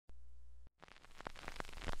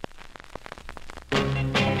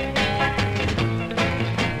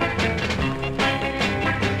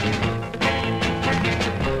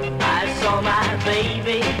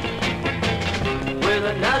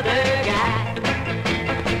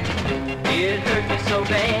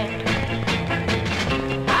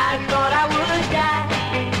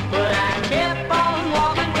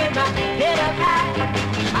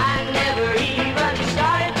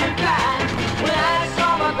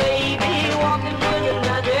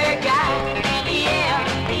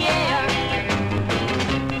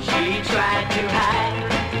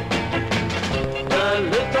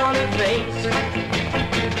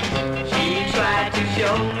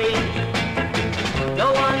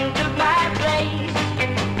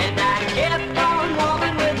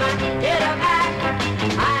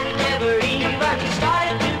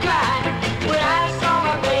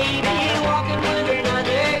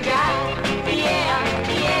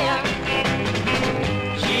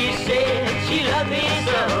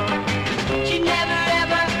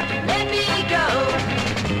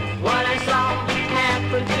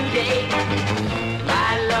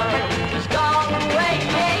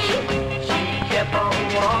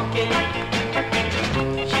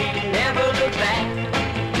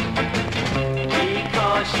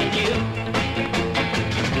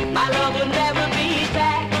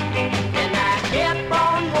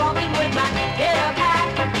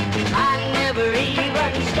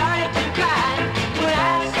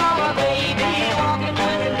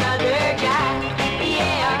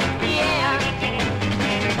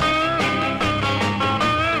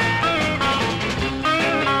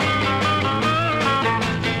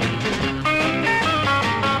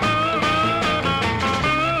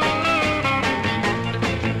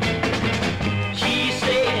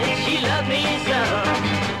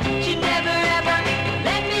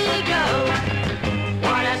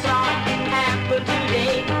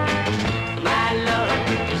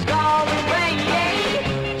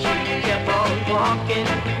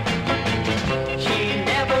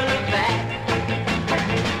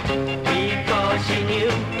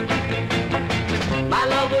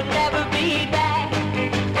would never be back.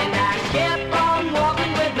 And I kept on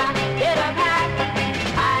walking with my head up high.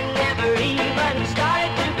 I never even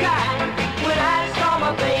started to cry when I saw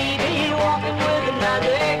my baby walking with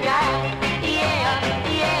another guy. Yeah,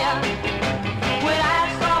 yeah. When I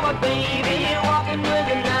saw my baby walking with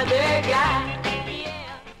another guy.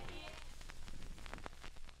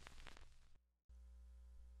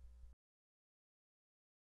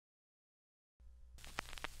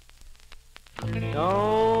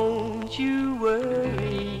 Don't you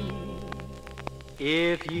worry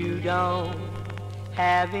if you don't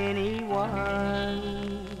have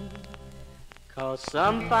anyone, 'cause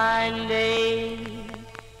some fine day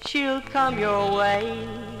she'll come your way,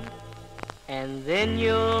 and then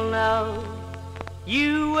you'll know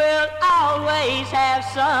you will always have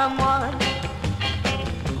someone.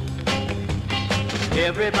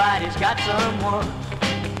 Everybody's got someone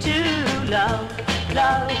to love,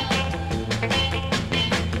 love.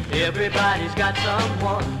 Everybody's got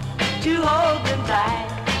someone to hold them tight,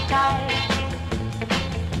 tight.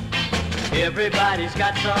 Everybody's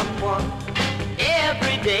got someone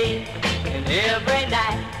every day and every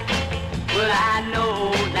night. Well, I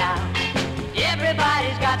know now,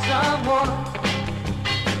 everybody's got someone.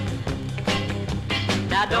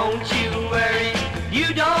 Now don't you worry, you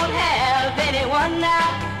don't have anyone now,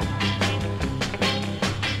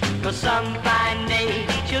 'cause some fine day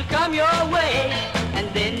she'll come your way, and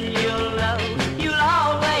then you'll know you'll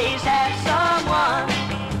always have someone.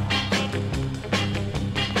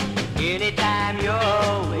 Anytime you're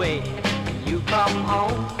away, you come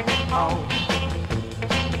home, home,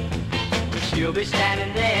 she'll be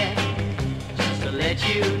standing there just to let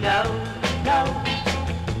you know, know.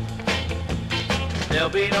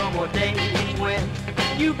 There'll be no more days when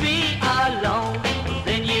you be alone,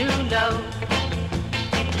 then you know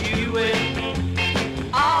you will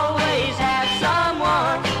always have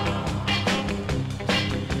someone.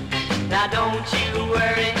 Now don't you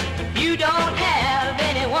worry, you don't have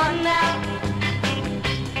anyone now,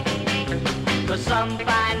 'cause some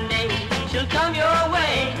fine day she'll come your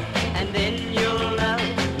way, and then